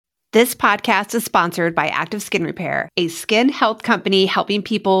This podcast is sponsored by Active Skin Repair, a skin health company helping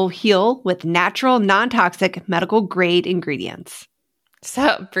people heal with natural, non-toxic, medical-grade ingredients.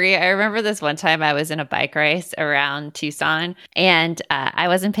 So, Brie, I remember this one time I was in a bike race around Tucson and I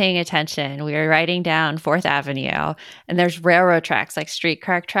wasn't paying attention. We were riding down 4th Avenue and there's railroad tracks, like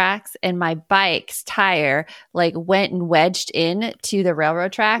streetcar tracks. And my bike's tire went and wedged in to the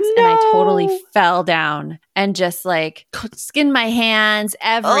railroad tracks and I totally fell down and just skinned my hands,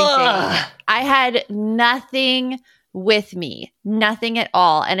 everything. Ugh. I had nothing with me, nothing at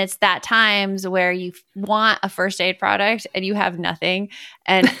all. And it's that times where you want a first aid product and you have nothing.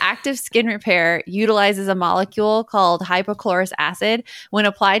 And Active Skin Repair utilizes a molecule called hypochlorous acid. When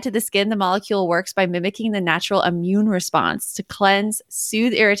applied to the skin, the molecule works by mimicking the natural immune response to cleanse,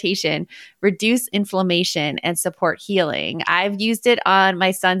 soothe irritation, reduce inflammation, and support healing. I've used it on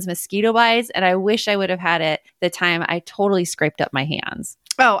my son's mosquito bites, and I wish I would have had it the time I totally scraped up my hands.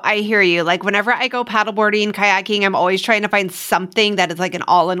 Oh, I hear you. Whenever I go paddleboarding, kayaking, I'm always trying to find something that is an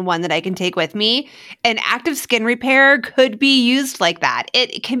all-in-one that I can take with me. And Active Skin Repair could be used like that.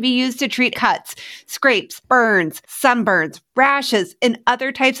 It can be used to treat cuts, scrapes, burns, sunburns, rashes, and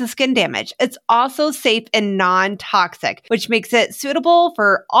other types of skin damage. It's also safe and non-toxic, which makes it suitable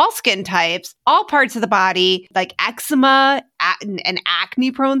for all skin types, all parts of the body, like eczema and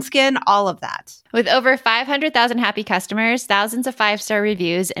acne-prone skin, all of that. With over 500,000 happy customers, thousands of 5-star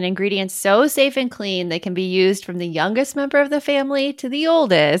reviews, and ingredients so safe and clean they can be used from the youngest member of the family to the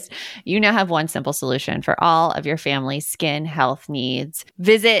oldest, you now have one simple solution for all of your family's skin health needs.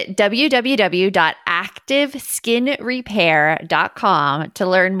 Visit www.activeskinrepair.com to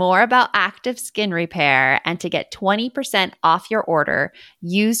learn more about Active Skin Repair and to get 20% off your order.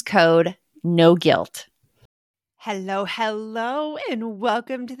 Use code NOGUILT. Hello, and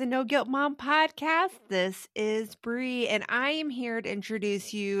welcome to the No Guilt Mom podcast. This is Brie, and I am here to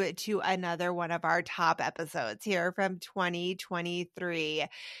introduce you to another one of our top episodes here from 2023.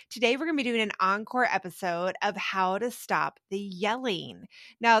 Today, we're going to be doing an encore episode of how to stop the yelling.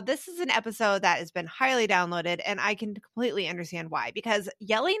 Now, this is an episode that has been highly downloaded, and I can completely understand why, because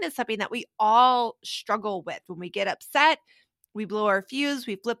yelling is something that we all struggle with. When we get upset, we blow our fuse,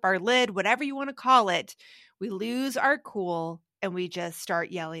 we flip our lid, whatever you want to call it. We lose our cool and we just start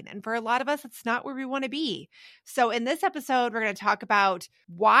yelling. And for a lot of us, it's not where we want to be. So in this episode, we're going to talk about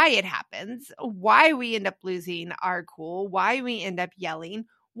why it happens, why we end up losing our cool, why we end up yelling.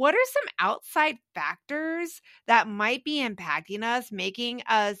 What are some outside factors that might be impacting us, making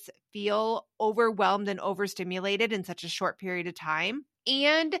us feel overwhelmed and overstimulated in such a short period of time?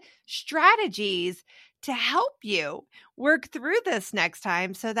 And strategies to help you work through this next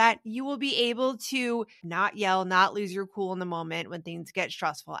time so that you will be able to not yell, not lose your cool in the moment when things get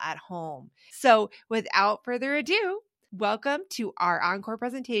stressful at home. So without further ado, welcome to our encore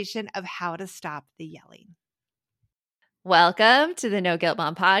presentation of how to stop the yelling. Welcome to the No Guilt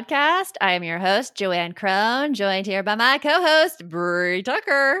Mom podcast. I am your host, Joanne Crone, joined here by my co-host, Brie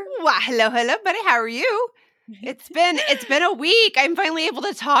Tucker. Well, hello, buddy. How are you? It's been a week. I'm finally able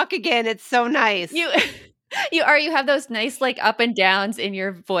to talk again. It's so nice. You have those nice up and downs in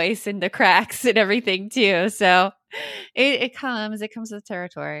your voice and the cracks and everything too. So it comes with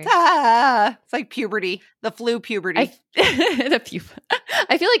territory. It's like puberty, the flu puberty. I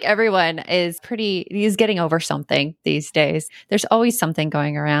feel like everyone is getting over something these days. There's always something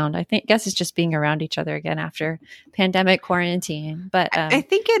going around. I guess it's just being around each other again after pandemic quarantine. But I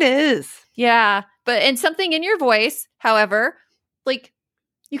think it is. Yeah. And something in your voice, however,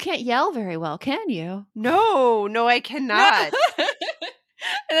 you can't yell very well, can you? No, I cannot.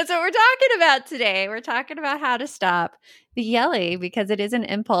 And that's what we're talking about today. We're talking about how to stop the yelling because it is an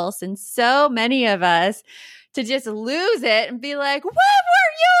impulse in so many of us to just lose it and be like, what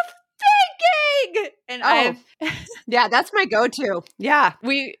were you thinking? And yeah, that's my go-to. Yeah.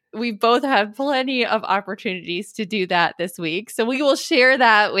 We both have plenty of opportunities to do that this week. So we will share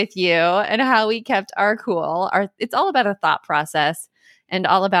that with you and how we kept our cool. It's all about a thought process and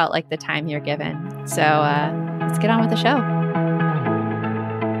all about the time you're given. So let's get on with the show.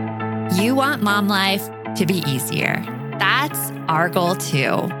 You want mom life to be easier. That's our goal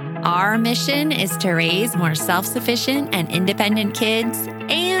too. Our mission is to raise more self-sufficient and independent kids,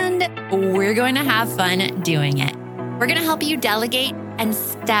 and we're going to have fun doing it. We're going to help you delegate and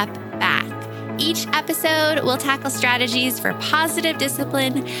step back. Each episode will tackle strategies for positive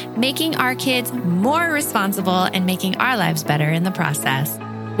discipline, making our kids more responsible and making our lives better in the process.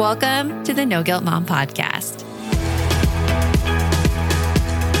 Welcome to the No Guilt Mom podcast.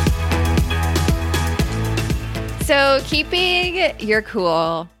 So keeping your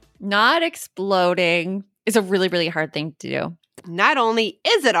cool, not exploding, is a really, really hard thing to do. not only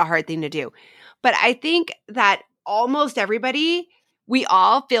is it a hard thing to do, but I think that almost everybody, we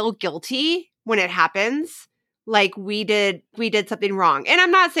all feel guilty when it happens. Like we did something wrong. And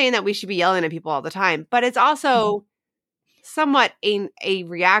I'm not saying that we should be yelling at people all the time, but it's also somewhat a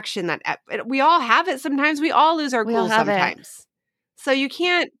reaction that we all have it sometimes. We all lose our cool sometimes. So you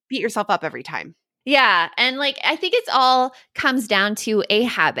can't beat yourself up every time. Yeah. And like, I think it's all comes down to a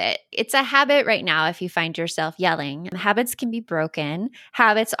habit. It's a habit right now if you find yourself yelling. Habits can be broken.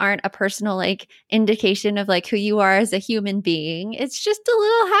 Habits aren't a personal like indication of like who you are as a human being. It's just a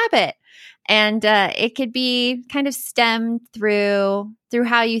little habit. And it could be kind of stemmed through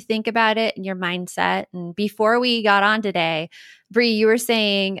how you think about it and your mindset. And before we got on today, Bree, you were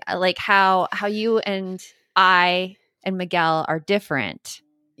saying like how you and I and Miguel are different.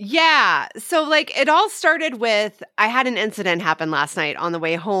 Yeah. So like it all started with, I had an incident happen last night on the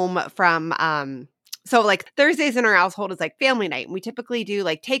way home from, so like Thursdays in our household is like family night. And we typically do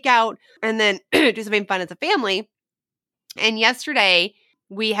like takeout and then do something fun as a family. And yesterday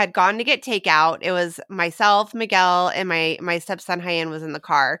we had gone to get takeout. It was myself, Miguel, and my stepson Hyan was in the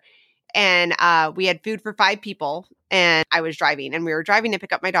car. And we had food for 5 people and I was driving and we were driving to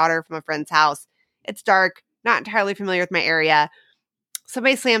pick up my daughter from a friend's house. It's dark, not entirely familiar with my area.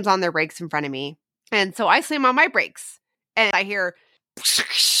 Somebody slams on their brakes in front of me. And so I slam on my brakes and I hear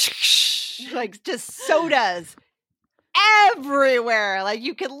like just sodas everywhere. Like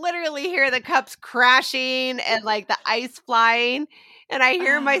you could literally hear the cups crashing and like the ice flying. And I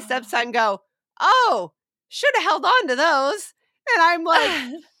hear my stepson go, "Oh, should have held on to those." And I'm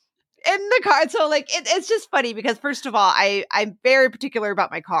like in the car. So like it's just funny because first of all, I'm very particular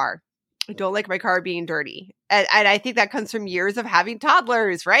about my car. I don't like my car being dirty. And I think that comes from years of having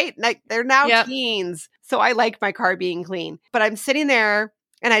toddlers, right? Like they're now teens. So I like my car being clean. But I'm sitting there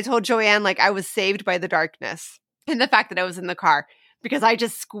and I told Joanne like I was saved by the darkness and the fact that I was in the car because I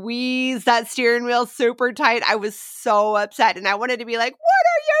just squeezed that steering wheel super tight. I was so upset and I wanted to be like, "What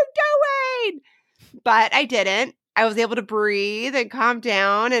are you doing?" But I didn't. I was able to breathe and calm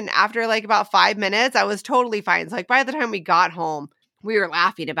down. And after like about 5 minutes, I was totally fine. So like by the time we got home, we were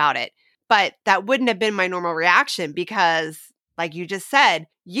laughing about it. But that wouldn't have been my normal reaction because, like you just said,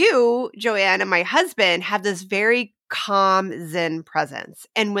 you, Joanne, and my husband have this very calm Zen presence.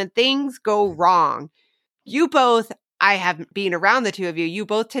 And when things go wrong, you both, I have being around the two of you, you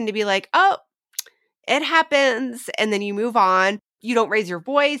both tend to be like, "Oh, it happens." And then you move on. You don't raise your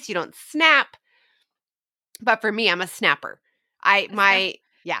voice. You don't snap. But for me, I'm a snapper. I'm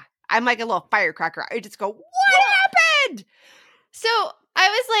like a little firecracker. I just go, "What happened?" So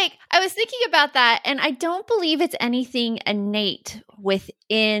I was thinking about that, and I don't believe it's anything innate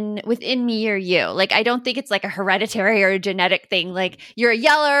within me or you. Like, I don't think it's like a hereditary or a genetic thing. Like, you're a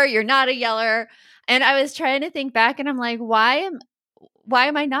yeller, you're not a yeller. And I was trying to think back, and I'm like, why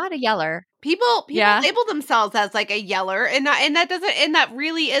am I not a yeller? People label themselves as like a yeller, and that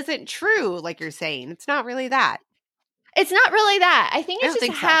really isn't true. Like you're saying, it's not really that. It's not really that. I think it's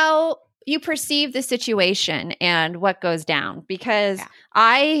just how you perceive the situation and what goes down. Because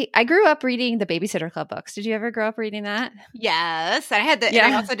I grew up reading the Babysitter Club books. Did you ever grow up reading that? Yes, I had and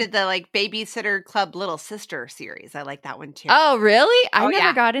I also did the like Babysitter Club Little Sister series. I like that one too. Oh, really? I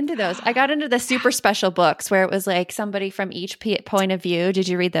never got into those. I got into the super special books where it was like somebody from each point of view. Did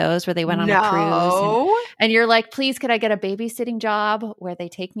you read those where they went on a cruise? And you're like, "Please, could I get a babysitting job where they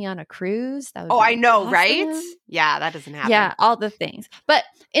take me on a cruise?" That would be I know, awesome. right? Yeah, that doesn't happen. Yeah, all the things. But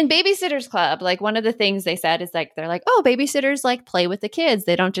in Babysitter's Club, like one of the things they said is like, they're like, "Oh, babysitters like play with the kids.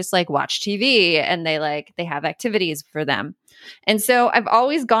 They don't just like watch TV, and they have activities for them." And so I've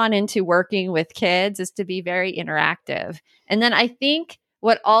always gone into working with kids is to be very interactive. And then I think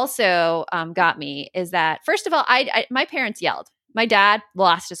what also got me is that, first of all, my parents yelled. My dad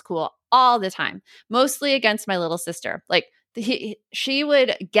lost his cool all the time, mostly against my little sister. Like she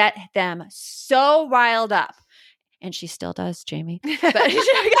would get them so riled up. And she still does, Jamie. But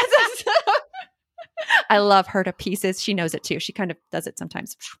I love her to pieces. She knows it too. She kind of does it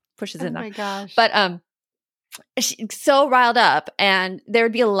sometimes, pushes it in. Oh my gosh. But she's so riled up, and there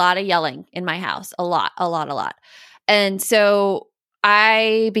would be a lot of yelling in my house, a lot. And so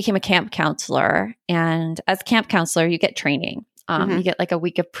I became a camp counselor, and as camp counselor, you get training. You get like a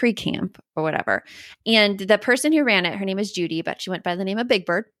week of pre-camp or whatever. And the person who ran it, her name is Judy, but she went by the name of Big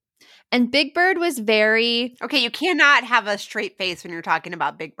Bird. And Big Bird was very... Okay, you cannot have a straight face when you're talking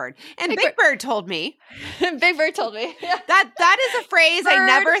about Big Bird. And Big Bird told me. Big Bird told me. Yeah. That is a phrase I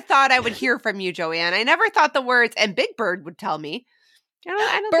never thought I would hear from you, Joanne. I never thought the words, "and Big Bird" would tell me. I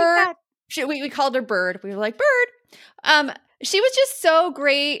don't Bird. think that. We called her Bird. We were like, "Bird." She was just so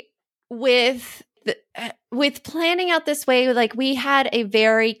great with with planning out this way, like we had a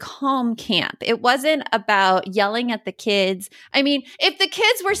very calm camp. It wasn't about yelling at the kids. I mean, if the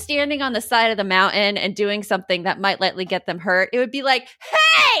kids were standing on the side of the mountain and doing something that might likely get them hurt, it would be like,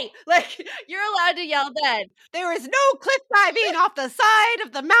 hey, like you're allowed to yell then. There is no cliff diving off the side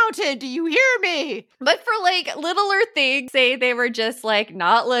of the mountain. Do you hear me? But for like littler things, say they were just like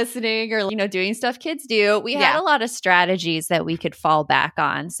not listening or, doing stuff kids do, we had a lot of strategies that we could fall back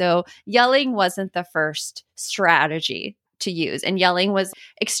on. So yelling wasn't the first strategy to use. And yelling was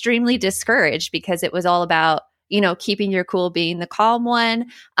extremely discouraged because it was all about, keeping your cool, being the calm one,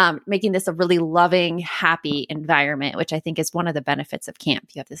 making this a really loving, happy environment, which I think is one of the benefits of camp.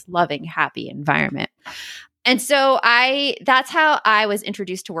 You have this loving, happy environment. And so that's how I was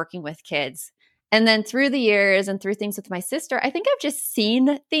introduced to working with kids. And then through the years and through things with my sister, I think I've just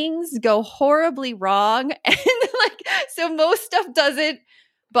seen things go horribly wrong. And so most stuff doesn't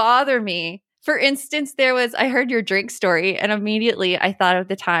bother me. For instance, I heard your drink story, and immediately I thought of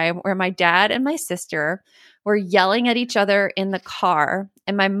the time where my dad and my sister were yelling at each other in the car.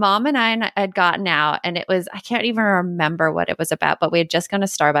 And my mom and I had gotten out, and I can't even remember what it was about, but we had just gone to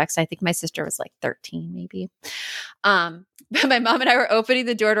Starbucks. I think my sister was like 13 maybe. But my mom and I were opening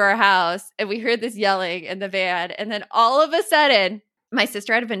the door to our house, and we heard this yelling in the van. And then all of a sudden, my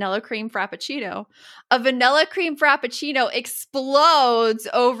sister had a vanilla cream frappuccino. A vanilla cream frappuccino explodes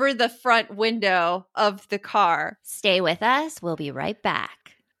over the front window of the car. Stay with us. We'll be right back.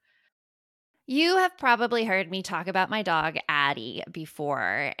 You have probably heard me talk about my dog, Addie,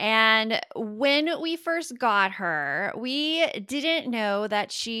 before. And when we first got her, we didn't know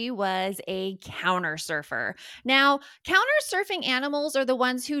that she was a counter surfer. Now, counter surfing animals are the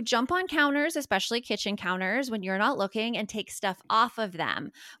ones who jump on counters, especially kitchen counters, when you're not looking and take stuff off of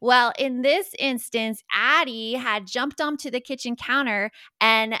them. Well, in this instance, Addie had jumped onto the kitchen counter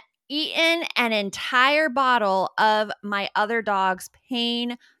and eaten an entire bottle of my other dog's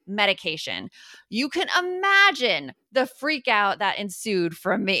pain medication. You can imagine the freak out that ensued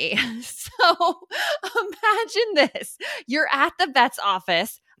from me. So imagine this. You're at the vet's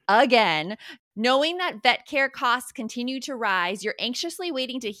office again, knowing that vet care costs continue to rise. You're anxiously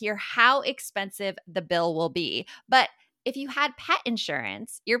waiting to hear how expensive the bill will be. But if you had pet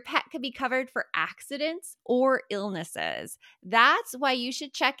insurance, your pet could be covered for accidents or illnesses. That's why you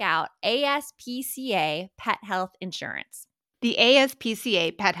should check out ASPCA Pet Health Insurance. The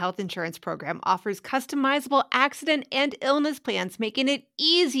ASPCA Pet Health Insurance Program offers customizable accident and illness plans, making it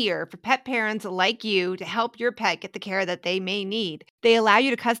easier for pet parents like you to help your pet get the care that they may need. They allow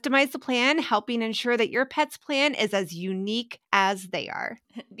you to customize the plan, helping ensure that your pet's plan is as unique as they are.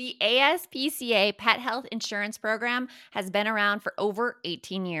 The ASPCA Pet Health Insurance Program has been around for over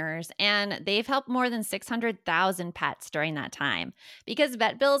 18 years, and they've helped more than 600,000 pets during that time. Because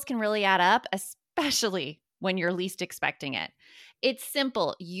vet bills can really add up, especially when you're least expecting it. It's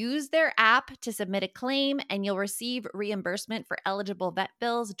simple. Use their app to submit a claim, and you'll receive reimbursement for eligible vet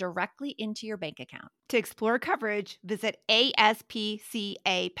bills directly into your bank account. To explore coverage, visit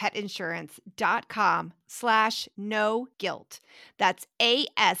aspcapetinsurance.com/no guilt. That's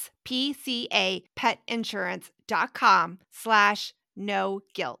aspcapetinsurance.com/no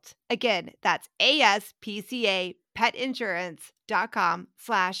guilt. Again, that's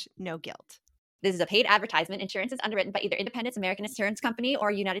aspcapetinsurance.com/no guilt. This is a paid advertisement. Insurance is underwritten by either Independence American Insurance Company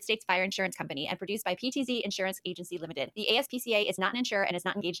or United States Fire Insurance Company and produced by PTZ Insurance Agency Limited. The ASPCA is not an insurer and is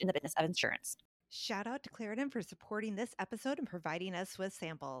not engaged in the business of insurance. Shout out to Claritin for supporting this episode and providing us with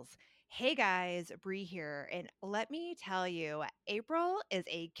samples. Hey guys, Bree here, and let me tell you, April is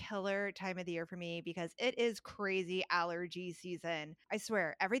a killer time of the year for me because it is crazy allergy season. I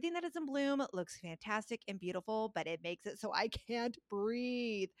swear, everything that is in bloom looks fantastic and beautiful, but it makes it so I can't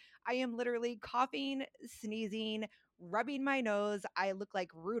breathe. I am literally coughing, sneezing, rubbing my nose. I look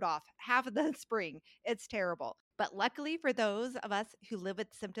like Rudolph half of the spring. It's terrible. But luckily for those of us who live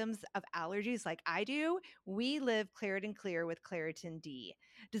with symptoms of allergies like I do, we live Claritin Clear with Claritin D.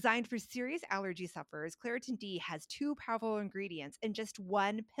 Designed for serious allergy sufferers, Claritin D has 2 powerful ingredients in just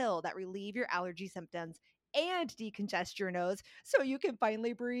one pill that relieve your allergy symptoms and decongest your nose so you can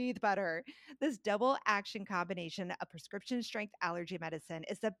finally breathe better. This double action combination of prescription strength allergy medicine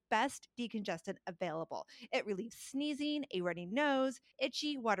is the best decongestant available. It relieves sneezing, a runny nose,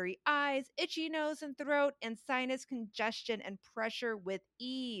 itchy, watery eyes, itchy nose and throat, and sinus congestion and pressure with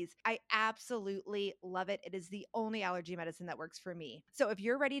ease. I absolutely love it. It is the only allergy medicine that works for me. So if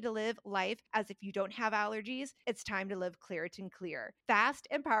you're ready to live life as if you don't have allergies, it's time to live Claritin Clear. Fast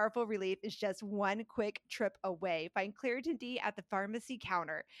and powerful relief is just one quick trip trip away. Find Claritin D at the pharmacy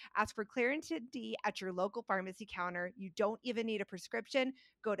counter. Ask for Claritin D at your local pharmacy counter. You don't even need a prescription.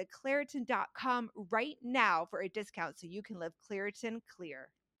 Go to Claritin.com right now for a discount so you can live Claritin clear.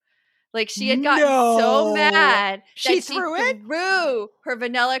 Like she had gotten so mad She that threw she it? threw her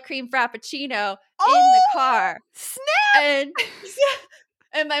vanilla cream frappuccino in the car. Snap!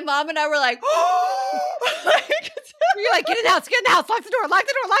 And my mom and I were like, You're like, get in the house, lock the door, lock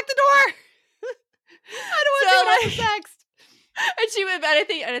the door, lock the door. I don't want to see what happens next. And she went,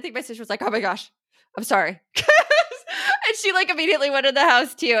 and I think my sister was like, oh my gosh, I'm sorry. And she like immediately went in the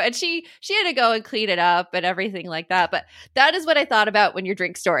house too. And she had to go and clean it up and everything like that. But that is what I thought about when your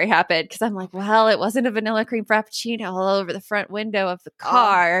drink story happened. Cause I'm like, well, it wasn't a vanilla cream frappuccino all over the front window of the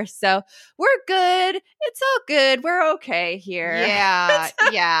car. So we're good. It's all good. We're okay here.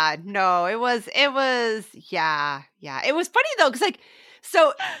 Yeah. No, it was, yeah. It was funny though. Cause like,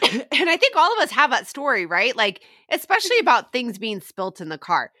 so, and I think all of us have that story, right? Like, especially about things being spilt in the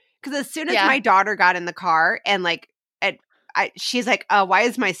car. Cause as soon as my daughter got in the car and like, she's like, why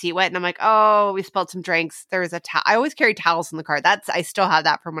is my seat wet? And I'm like, oh, we spilled some drinks. There was a towel. I always carry towels in the car. I still have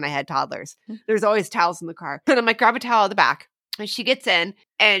that from when I had toddlers. There's always towels in the car. And I'm like, grab a towel at the back. And she gets in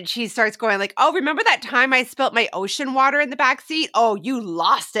and she starts going like, oh, remember that time I spilt my ocean water in the back seat? Oh, you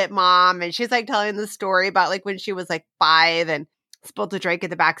lost it, Mom. And she's like telling the story about like when she was like 5 and spilled a drink in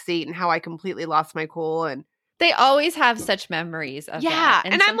the back seat and how I completely lost my cool. And they always have such memories of that.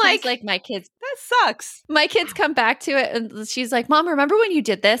 And I'm like my kids, that sucks. My kids come back to it and she's like, Mom, remember when you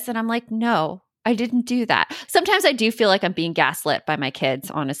did this? And I'm like, no, I didn't do that. Sometimes I do feel like I'm being gaslit by my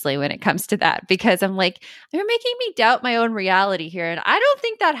kids, honestly, when it comes to that, because I'm like, you're making me doubt my own reality here. And I don't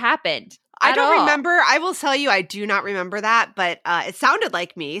think that happened. I don't remember. I will tell you, I do not remember that, but it sounded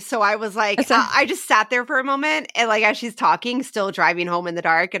like me. So I was like, I just sat there for a moment and like as she's talking, still driving home in the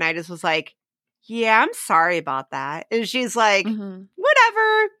dark. And I just was like, yeah, I'm sorry about that. And she's like,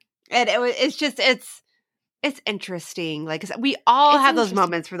 whatever. And it's interesting. Like we all have those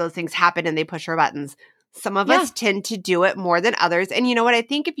moments where those things happen and they push our buttons. Some of us tend to do it more than others. And you know what? I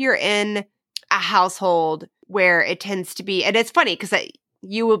think if you're in a household where it tends to be, and it's funny because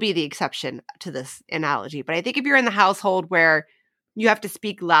you will be the exception to this analogy, but I think if you're in the household where you have to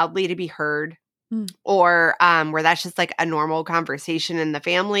speak loudly to be heard or where that's just like a normal conversation in the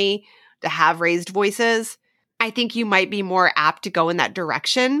family to have raised voices, I think you might be more apt to go in that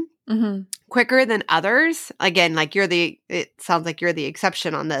direction quicker than others. Again, like it sounds like you're the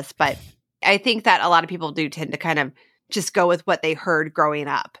exception on this, but I think that a lot of people do tend to kind of just go with what they heard growing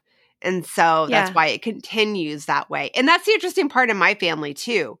up. And so that's why it continues that way. And that's the interesting part in my family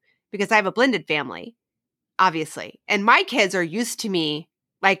too, because I have a blended family, obviously. And my kids are used to me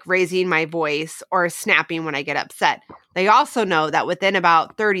like raising my voice or snapping when I get upset. They also know that within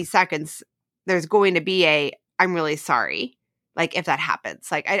about 30 seconds, there's going to be I'm really sorry. Like if that happens,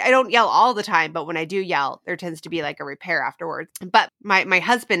 like I don't yell all the time, but when I do yell, there tends to be like a repair afterwards. But my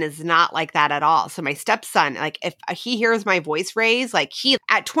husband is not like that at all. So my stepson, like if he hears my voice raise, like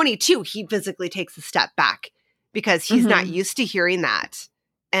at 22, he physically takes a step back because he's not used to hearing that.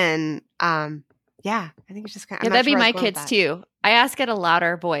 And I think it's just kind of, that'd be my kids too. I ask at a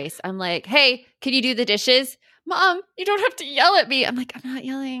louder voice. I'm like, hey, can you do the dishes? Mom, you don't have to yell at me. I'm like, I'm not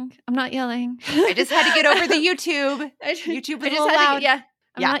yelling. I just had to get over the YouTube. YouTube was a little loud.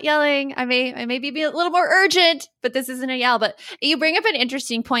 I'm not yelling. I may be a little more urgent, but this isn't a yell. But you bring up an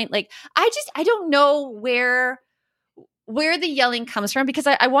interesting point. Like, I don't know where the yelling comes from because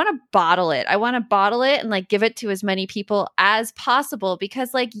I want to bottle it. I want to bottle it and like give it to as many people as possible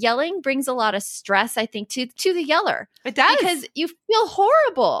because like yelling brings a lot of stress, I think, to the yeller. It does. Because you feel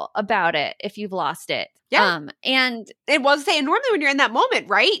horrible about it if you've lost it. Yeah. And it was saying normally when you're in that moment,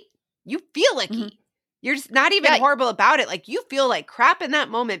 right? You feel icky. You're just not even horrible about it. Like you feel like crap in that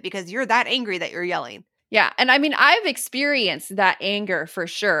moment because you're that angry that you're yelling. Yeah. And I mean, I've experienced that anger for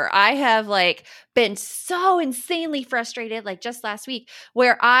sure. I have like been so insanely frustrated, like just last week,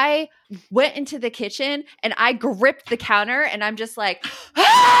 where I went into the kitchen and I gripped the counter and I'm just like,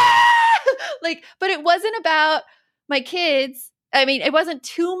 like, but it wasn't about my kids. I mean, it wasn't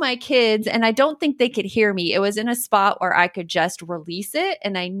to my kids and I don't think they could hear me. It was in a spot where I could just release it.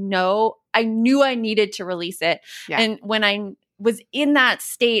 And I knew I needed to release it. Yeah. And when I was in that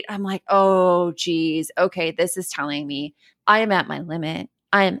state, I'm like, oh, geez. Okay, this is telling me I am at my limit.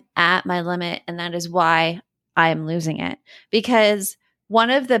 I am at my limit. And that is why I am losing it. Because one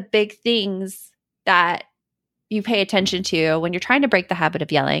of the big things that you pay attention to when you're trying to break the habit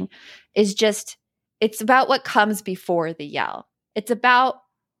of yelling is just, it's about what comes before the yell. It's about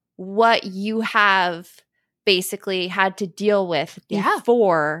what you have basically had to deal with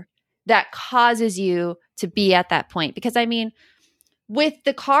before that causes you to be at that point. Because I mean, with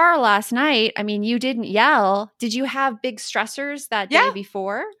the car last night, I mean, you didn't yell. Did you have big stressors that day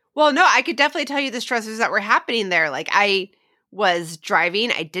before? Well, no, I could definitely tell you the stressors that were happening there. Like I was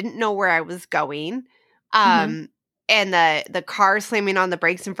driving. I didn't know where I was going. And the car slamming on the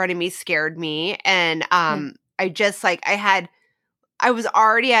brakes in front of me scared me. And I just like, I was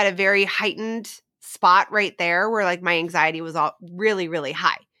already at a very heightened spot right there where like my anxiety was all really, really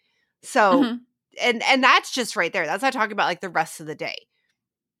high. So, and that's just right there. That's not talking about like the rest of the day.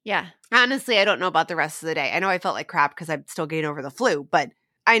 Yeah. Honestly, I don't know about the rest of the day. I know I felt like crap because I'm still getting over the flu, but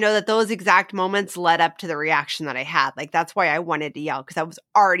I know that those exact moments led up to the reaction that I had. Like, that's why I wanted to yell, because I was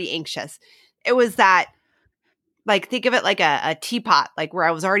already anxious. It was that, like, think of it like a teapot, like where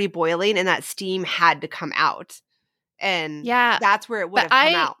I was already boiling and that steam had to come out. And that's where it would have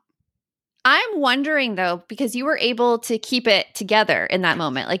come out. I'm wondering, though, because you were able to keep it together in that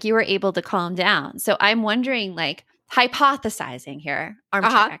moment. Like, you were able to calm down. So I'm wondering, like, hypothesizing here,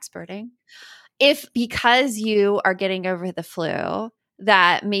 armchair experting, if because you are getting over the flu,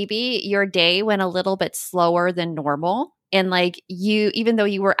 that maybe your day went a little bit slower than normal. And like you, even though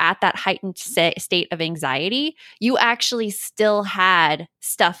you were at that heightened state of anxiety, you actually still had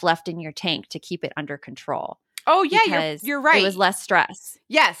stuff left in your tank to keep it under control. Oh, yeah, you're right. It was less stress.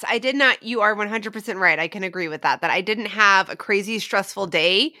 Yes, I did not. You are 100% right. I can agree with that I didn't have a crazy stressful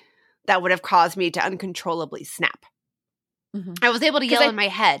day that would have caused me to uncontrollably snap. I was able to yell in my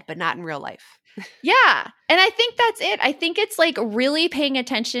head, but not in real life. Yeah. And I think that's it. I think it's like really paying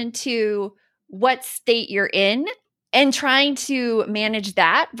attention to what state you're in and trying to manage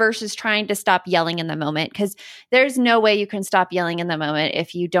that versus trying to stop yelling in the moment, because there's no way you can stop yelling in the moment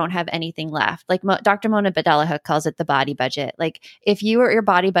if you don't have anything left. Like Dr. Mona Badelahook calls it the body budget. Like if your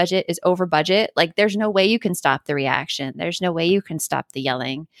body budget is over budget, like there's no way you can stop the reaction. There's no way you can stop the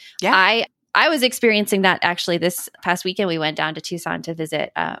yelling. Yeah. I was experiencing that actually this past weekend. We went down to Tucson to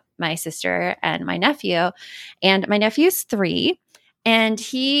visit my sister and my nephew. And my nephew's 3, and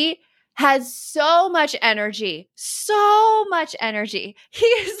he has so much energy. He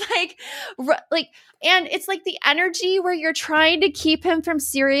is like, and it's like the energy where you're trying to keep him from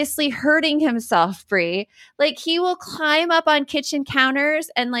seriously hurting himself, Brie. Like he will climb up on kitchen counters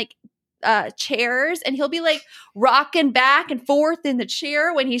and like chairs, and he'll be like rocking back and forth in the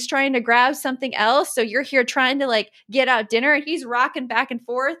chair when he's trying to grab something else. So you're here trying to like get out dinner, and he's rocking back and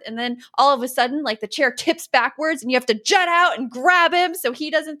forth, and then all of a sudden like the chair tips backwards and you have to jut out and grab him so he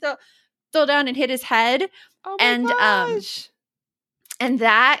doesn't fall down and hit his head. Oh my gosh. And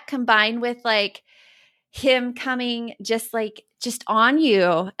that combined with like him coming just on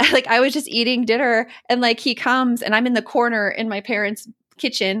you. Like I was just eating dinner and like he comes and I'm in the corner in my parents'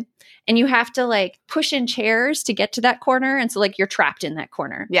 kitchen, and you have to like push in chairs to get to that corner. And so like you're trapped in that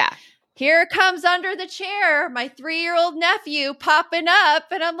corner. Yeah. Here comes under the chair my 3-year-old nephew popping up,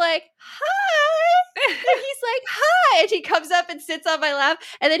 and I'm like, hi. And he's like, hi. And he comes up and sits on my lap,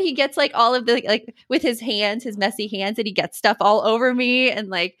 and then he gets like all of the like with his hands, his messy hands, and he gets stuff all over me. And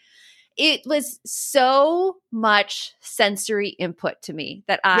like it was so much sensory input to me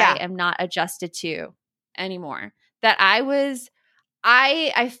that I am not adjusted to anymore. That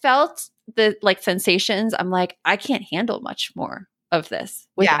I felt the like sensations. I'm like, I can't handle much more of this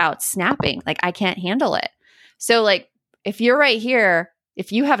without snapping. Like I can't handle it. So like if you're right here,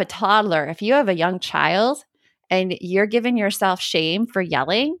 if you have a toddler, if you have a young child and you're giving yourself shame for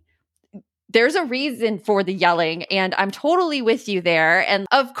yelling, there's a reason for the yelling, and I'm totally with you there. And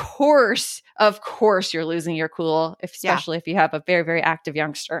of course you're losing your cool, especially if you have a very, very active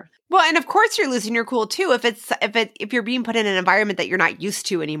youngster. Well, and of course you're losing your cool too if you're being put in an environment that you're not used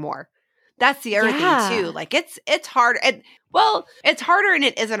to anymore. That's the other thing too. Like it's hard. It's harder and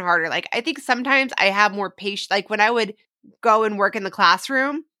it isn't harder. Like I think sometimes I have more patience. Like when I would go and work in the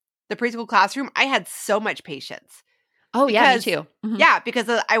classroom, the preschool classroom, I had so much patience. Oh, yeah, me too. Mm-hmm. Yeah, because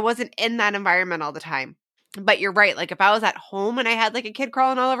I wasn't in that environment all the time. But you're right. Like if I was at home and I had like a kid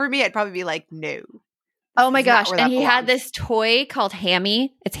crawling all over me, I'd probably be like, no. Oh my gosh. And he had this toy called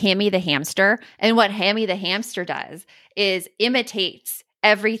Hammy. It's Hammy the hamster. And what Hammy the hamster does is imitates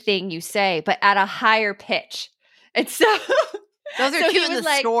everything you say, but at a higher pitch. And so those are cute in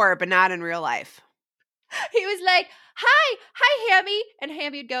the store, but not in real life. He was like, hi, Hammy. And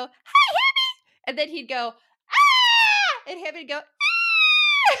Hammy would go, hi, Hammy. And then he'd go, ah! And Hammy would go,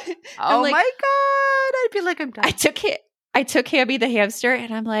 ah! Oh my God. I'd be like, I'm done. I took Hammy the hamster,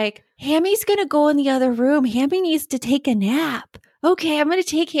 and I'm like, Hammy's going to go in the other room. Hammy needs to take a nap. okay, I'm going to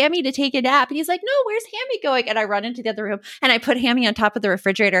take Hammy to take a nap. And he's like, no, where's Hammy going? And I run into the other room and I put Hammy on top of the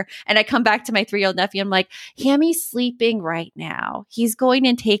refrigerator and I come back to my 3-year-old nephew. I'm like, Hammy's sleeping right now. He's going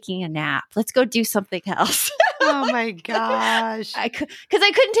and taking a nap. Let's go do something else. Oh my gosh. Because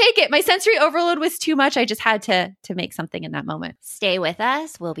I couldn't take it. My sensory overload was too much. I just had to make something in that moment. Stay with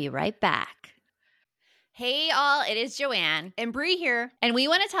us. We'll be right back. Hey all, it is Joanne. And Bree here. And we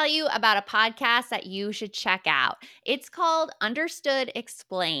want to tell you about a podcast that you should check out. It's called Understood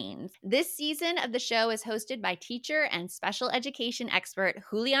Explains. This season of the show is hosted by teacher and special education expert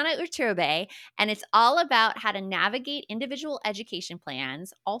Juliana Urturbe, and it's all about how to navigate individual education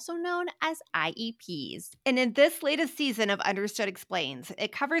plans, also known as IEPs. And in this latest season of Understood Explains,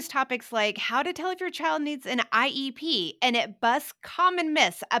 it covers topics like how to tell if your child needs an IEP, and it busts common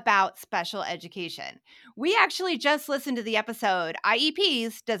myths about special education. We actually just listened to the episode,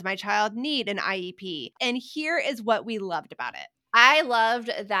 IEPs, Does My Child Need an IEP? And here is what we loved about it. I loved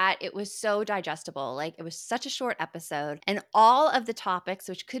that it was so digestible. Like, it was such a short episode, and all of the topics,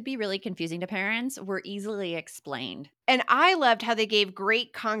 which could be really confusing to parents, were easily explained. And I loved how they gave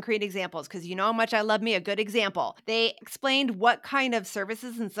great concrete examples because you know how much I love me a good example. They explained what kind of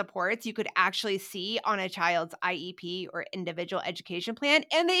services and supports you could actually see on a child's IEP or individual education plan.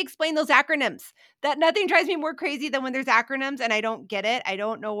 And they explained those acronyms. That nothing drives me more crazy than when there's acronyms and I don't get it. I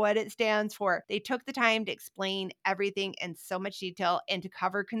don't know what it stands for. They took the time to explain everything in so much detail and to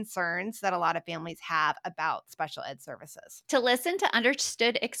cover concerns that a lot of families have about special ed services. To listen to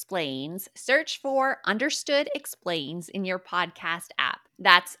Understood Explains, search for Understood Explains in your podcast app.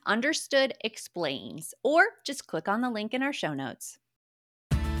 That's Understood Explains, or just click on the link in our show notes.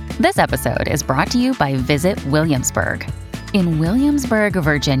 This episode is brought to you by Visit Williamsburg. In Williamsburg,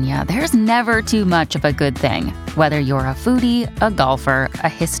 Virginia, there's never too much of a good thing. Whether you're a foodie, a golfer, a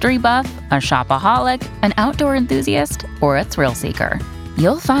history buff, a shopaholic, an outdoor enthusiast, or a thrill seeker,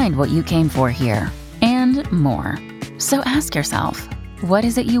 you'll find what you came for here and more. So ask yourself, what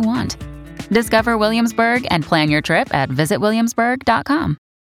is it you want? Discover Williamsburg and plan your trip at visitwilliamsburg.com.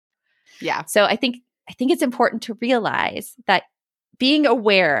 Yeah. So I think it's important to realize that being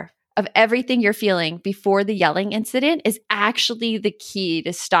aware of everything you're feeling before the yelling incident is actually the key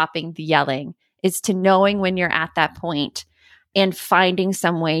to stopping the yelling, is to knowing when you're at that point and finding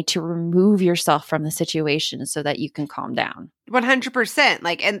some way to remove yourself from the situation so that you can calm down.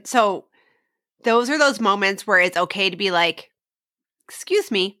 100%. And so those are those moments where it's okay to be like,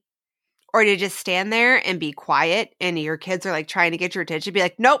 excuse me, or to just stand there and be quiet and your kids are like trying to get your attention. Be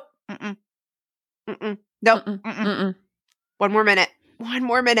like, nope, nope, One more minute.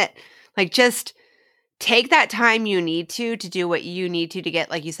 Like, just take that time you need to do what you need to get,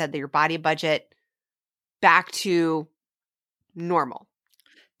 like you said, your body budget back to normal.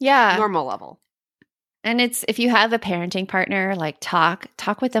 Yeah. Normal level. And it's, if you have a parenting partner, like talk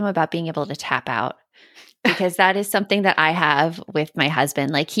with them about being able to tap out. Because that is something that I have with my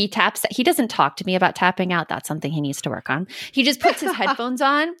husband. Like, he doesn't talk to me about tapping out. That's something he needs to work on. He just puts his headphones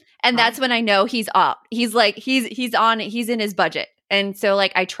on, and that's when I know he's up. He's like, he's on, he's in his budget. And so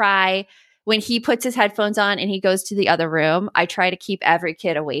like, I try, when he puts his headphones on and he goes to the other room, I try to keep every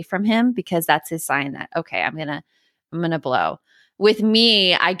kid away from him, because that's his sign that, okay, I'm going to blow. With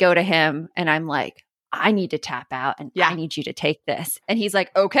me, I go to him and I'm like, I need to tap out and I need you to take this. And he's like,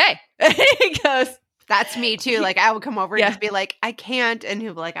 okay. He goes, that's me too. Like, I would come over and just be like, I can't. And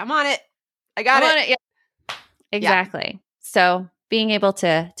he'll be like, I'm on it. I got it. Yeah. Exactly. Yeah. So being able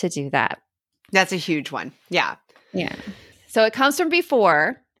to do that. That's a huge one. Yeah. Yeah. So it comes from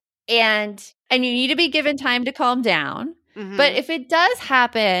before, and you need to be given time to calm down. Mm-hmm. But if it does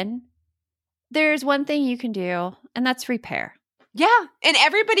happen, there's one thing you can do, and that's repair. Yeah. And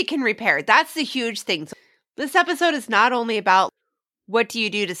everybody can repair. That's the huge thing. So this episode is not only about what do you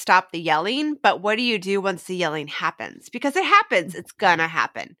do to stop the yelling, but what do you do once the yelling happens? Because it happens. It's gonna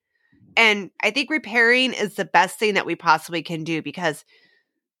happen. And I think repairing is the best thing that we possibly can do, because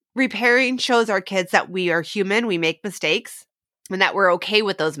repairing shows our kids that we are human, we make mistakes, and that we're okay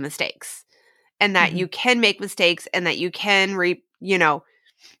with those mistakes, and that you can make mistakes, and that you can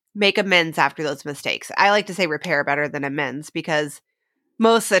make amends after those mistakes. I like to say repair better than amends, because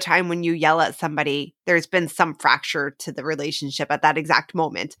most of the time when you yell at somebody, there's been some fracture to the relationship at that exact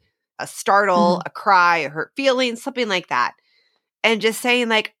moment. A startle, a cry, a hurt feeling, something like that. And just saying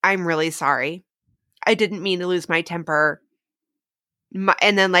like, I'm really sorry. I didn't mean to lose my temper.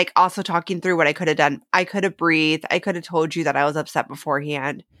 And then like also talking through what I could have done. I could have breathed. I could have told you that I was upset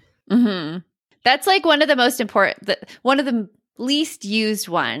beforehand. Mm-hmm. That's like one of the most important, one of the least used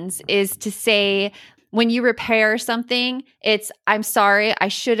ones is to say, when you repair something, it's, I'm sorry, I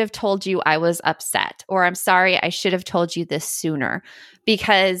should have told you I was upset, or I'm sorry, I should have told you this sooner.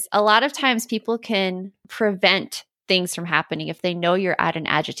 Because a lot of times people can prevent things from happening if they know you're at an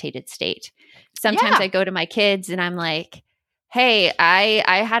agitated state. Sometimes I go to my kids and I'm like, hey,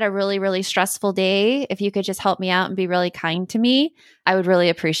 I had a really, really stressful day. If you could just help me out and be really kind to me, I would really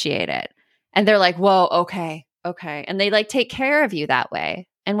appreciate it. And they're like, whoa, okay. And they like take care of you that way.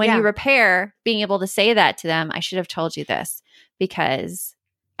 And when you repair, being able to say that to them, I should have told you this because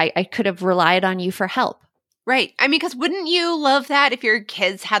I could have relied on you for help. Right. I mean, because wouldn't you love that if your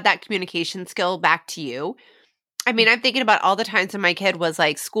kids had that communication skill back to you? I mean, I'm thinking about all the times when my kid was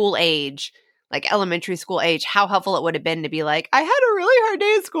like school age, like elementary school age, how helpful it would have been to be like, I had a really hard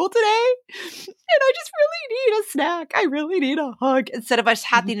day at school today and I just really need a snack. I really need a hug. Instead of us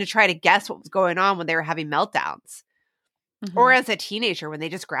having to try to guess what was going on when they were having meltdowns. Or as a teenager when they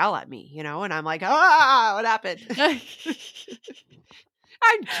just growl at me, you know, and I'm like, what happened? I'm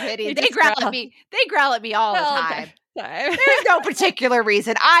kidding. They growl at me. They growl at me all the time. There's no particular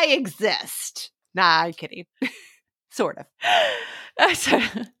reason. I exist. Nah, I'm kidding. Sort of.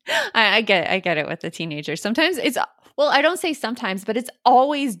 I get it with the teenagers. Sometimes it's, well, I don't say sometimes, but it's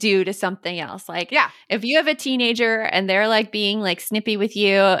always due to something else. Like, if you have a teenager and they're like being like snippy with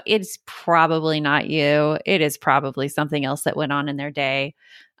you, it's probably not you. It is probably something else that went on in their day.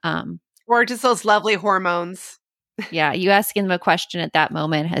 Or just those lovely hormones. Yeah. You asking them a question at that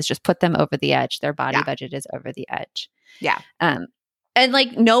moment has just put them over the edge. Their body budget is over the edge. Yeah. And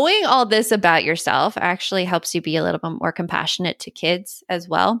like knowing all this about yourself actually helps you be a little bit more compassionate to kids as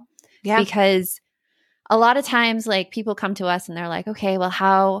well. Yeah. Because a lot of times like people come to us and they're like, okay, well,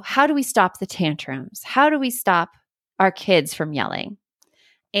 how do we stop the tantrums? How do we stop our kids from yelling?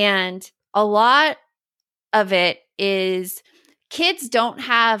 And a lot of it is kids don't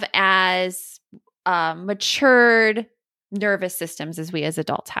have as matured nervous systems as we as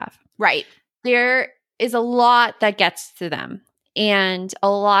adults have. Right. There is a lot that gets to them. And a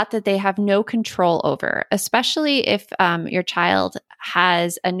lot that they have no control over, especially if your child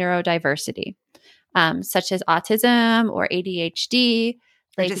has a neurodiversity, such as autism or ADHD.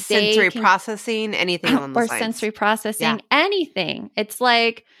 Like just sensory processing, anything along those lines. Or sensory processing, anything. It's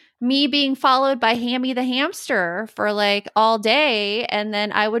like me being followed by Hammy the hamster for like all day, and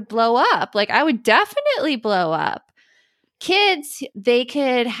then I would blow up. Like I would definitely blow up. Kids, they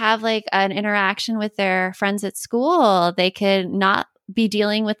could have like an interaction with their friends at school. They could not be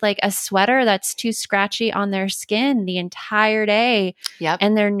dealing with like a sweater that's too scratchy on their skin the entire day. Yep.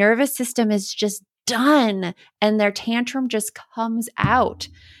 And their nervous system is just done and their tantrum just comes out.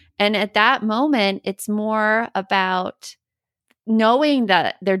 And at that moment, it's more about knowing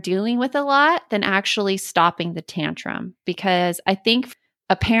that they're dealing with a lot than actually stopping the tantrum. Because I think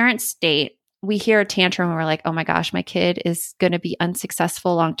a parent state, we hear a tantrum and we're like, oh my gosh, my kid is going to be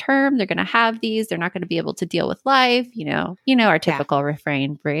unsuccessful long term. They're going to have these. They're not going to be able to deal with life. You know our typical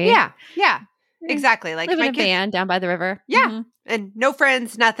refrain, Brie. Yeah. Exactly. Like live in a van down by the river. Yeah. Mm-hmm. And no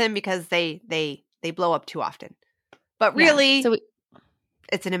friends, nothing, because they blow up too often. But really,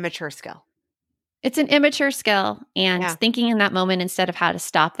 it's an immature skill. It's an immature skill. And thinking in that moment instead of how to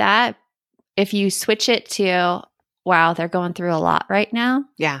stop that, if you switch it to, wow, they're going through a lot right now.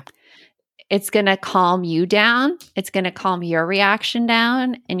 Yeah. It's going to calm you down. It's going to calm your reaction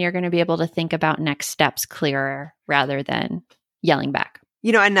down. And you're going to be able to think about next steps clearer rather than yelling back.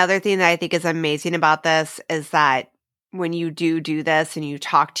 You know, another thing that I think is amazing about this is that when you do this and you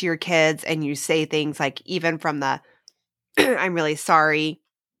talk to your kids and you say things like even from the, I'm really sorry,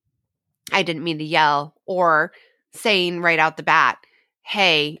 I didn't mean to yell, or saying right out the bat,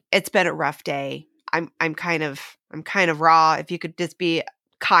 hey, it's been a rough day. I'm kind of raw. If you could just be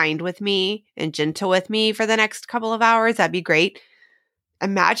kind with me and gentle with me for the next couple of hours, that'd be great.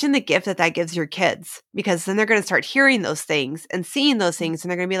 Imagine the gift that gives your kids, because then they're going to start hearing those things and seeing those things,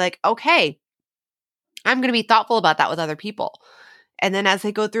 and they're going to be like, okay, I'm going to be thoughtful about that with other people. And then as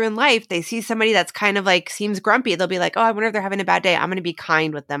they go through in life, they see somebody that's kind of like seems grumpy. They'll be like, oh, I wonder if they're having a bad day. I'm going to be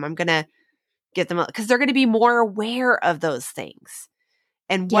kind with them. I'm going to get them, because they're going to be more aware of those things.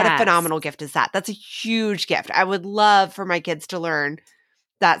 And what a phenomenal gift is that? That's a huge gift. I would love for my kids to learn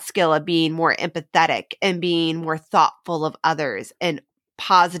that skill of being more empathetic and being more thoughtful of others and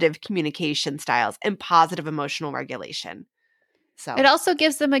positive communication styles and positive emotional regulation. So it also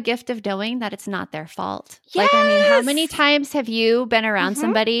gives them a gift of knowing that it's not their fault. Yes! Like, I mean, how many times have you been around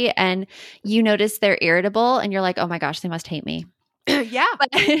somebody and you notice they're irritable and you're like, oh my gosh, they must hate me. Yeah. But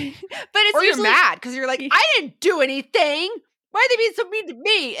it's or you're mad because you're like, I didn't do anything. why are they being so mean to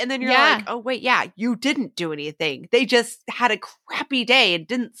me? And then you're like, oh, wait, yeah, you didn't do anything. They just had a crappy day and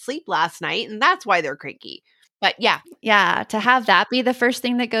didn't sleep last night, and that's why they're cranky. But yeah, to have that be the first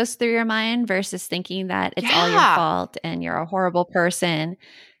thing that goes through your mind versus thinking that it's all your fault and you're a horrible person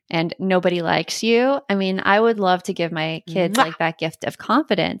and nobody likes you. I mean, I would love to give my kids like that gift of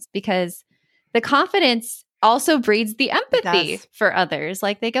confidence, because the confidence also breeds the empathy for others.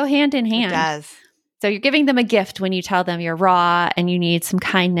 Like they go hand in hand. It does. So you're giving them a gift when you tell them you're raw and you need some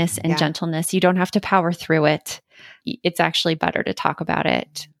kindness and gentleness. You don't have to power through it. It's actually better to talk about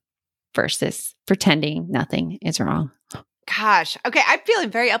it versus pretending nothing is wrong. Gosh. Okay. I'm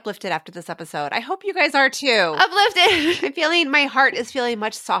feeling very uplifted after this episode. I hope you guys are too. Uplifted. I'm feeling, my heart is feeling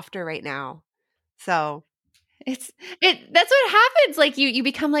much softer right now. So that's what happens. Like you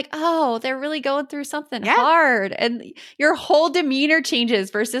become like, oh, they're really going through something hard. And your whole demeanor changes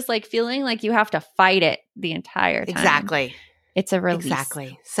versus like feeling like you have to fight it the entire time. Exactly. It's a release.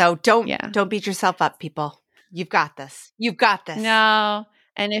 Exactly. So don't beat yourself up, people. You've got this. You've got this. No.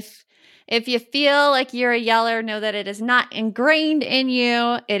 And if you feel like you're a yeller, know that it is not ingrained in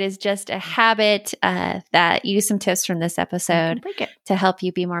you. It is just a habit that use some tips from this episode to help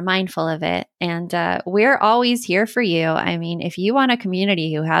you be more mindful of it. And we're always here for you. I mean, if you want a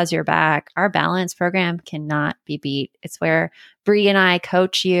community who has your back, our balance program cannot be beat. It's where Bree and I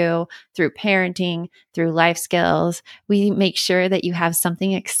coach you through parenting, through life skills. We make sure that you have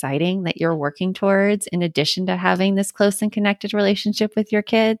something exciting that you're working towards in addition to having this close and connected relationship with your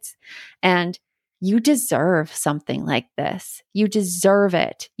kids. And you deserve something like this. You deserve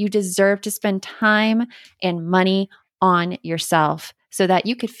it. You deserve to spend time and money on yourself so that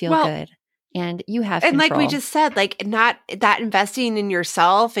you could feel good and you have control. And like we just said, like not that investing in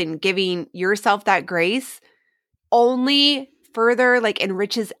yourself and giving yourself that grace only further like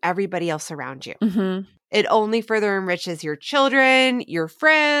enriches everybody else around you. Mm-hmm. It only further enriches your children, your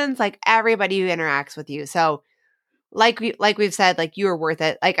friends, like everybody who interacts with you. So like we've said, like you are worth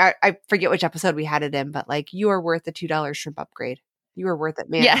it. Like I forget which episode we had it in, but like you are worth the $2 shrimp upgrade. You are worth it,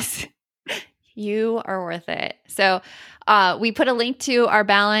 man. Yes. You are worth it. So we put a link to our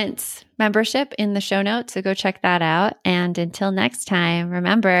Balance membership in the show notes, so go check that out. And until next time,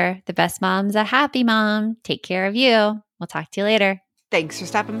 remember, the best mom's a happy mom. Take care of you. We'll talk to you later. Thanks for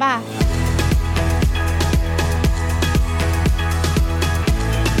stopping by.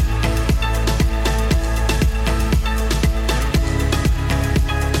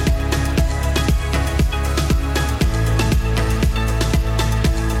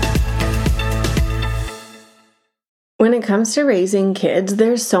 When it comes to raising kids,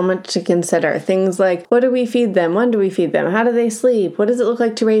 there's so much to consider. Things like, what do we feed them? When do we feed them? How do they sleep? What does it look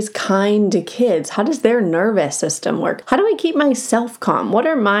like to raise kind kids? How does their nervous system work? How do I keep myself calm? What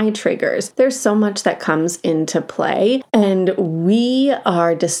are my triggers? There's so much that comes into play, and we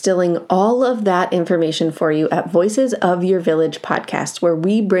are distilling all of that information for you at Voices of Your Village podcast, where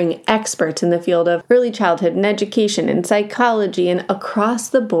we bring experts in the field of early childhood and education and psychology and across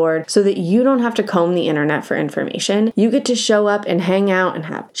the board so that you don't have to comb the internet for information. You get to show up and hang out and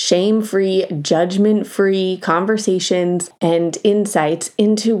have shame-free, judgment-free conversations and insights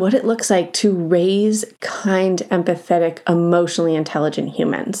into what it looks like to raise kind, empathetic, emotionally intelligent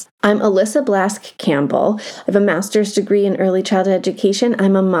humans. I'm Alyssa Blask Campbell. I have a master's degree in early childhood education.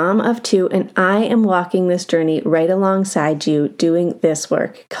 I'm a mom of 2, and I am walking this journey right alongside you doing this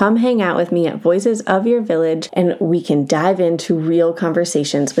work. Come hang out with me at Voices of Your Village, and we can dive into real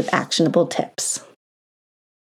conversations with actionable tips.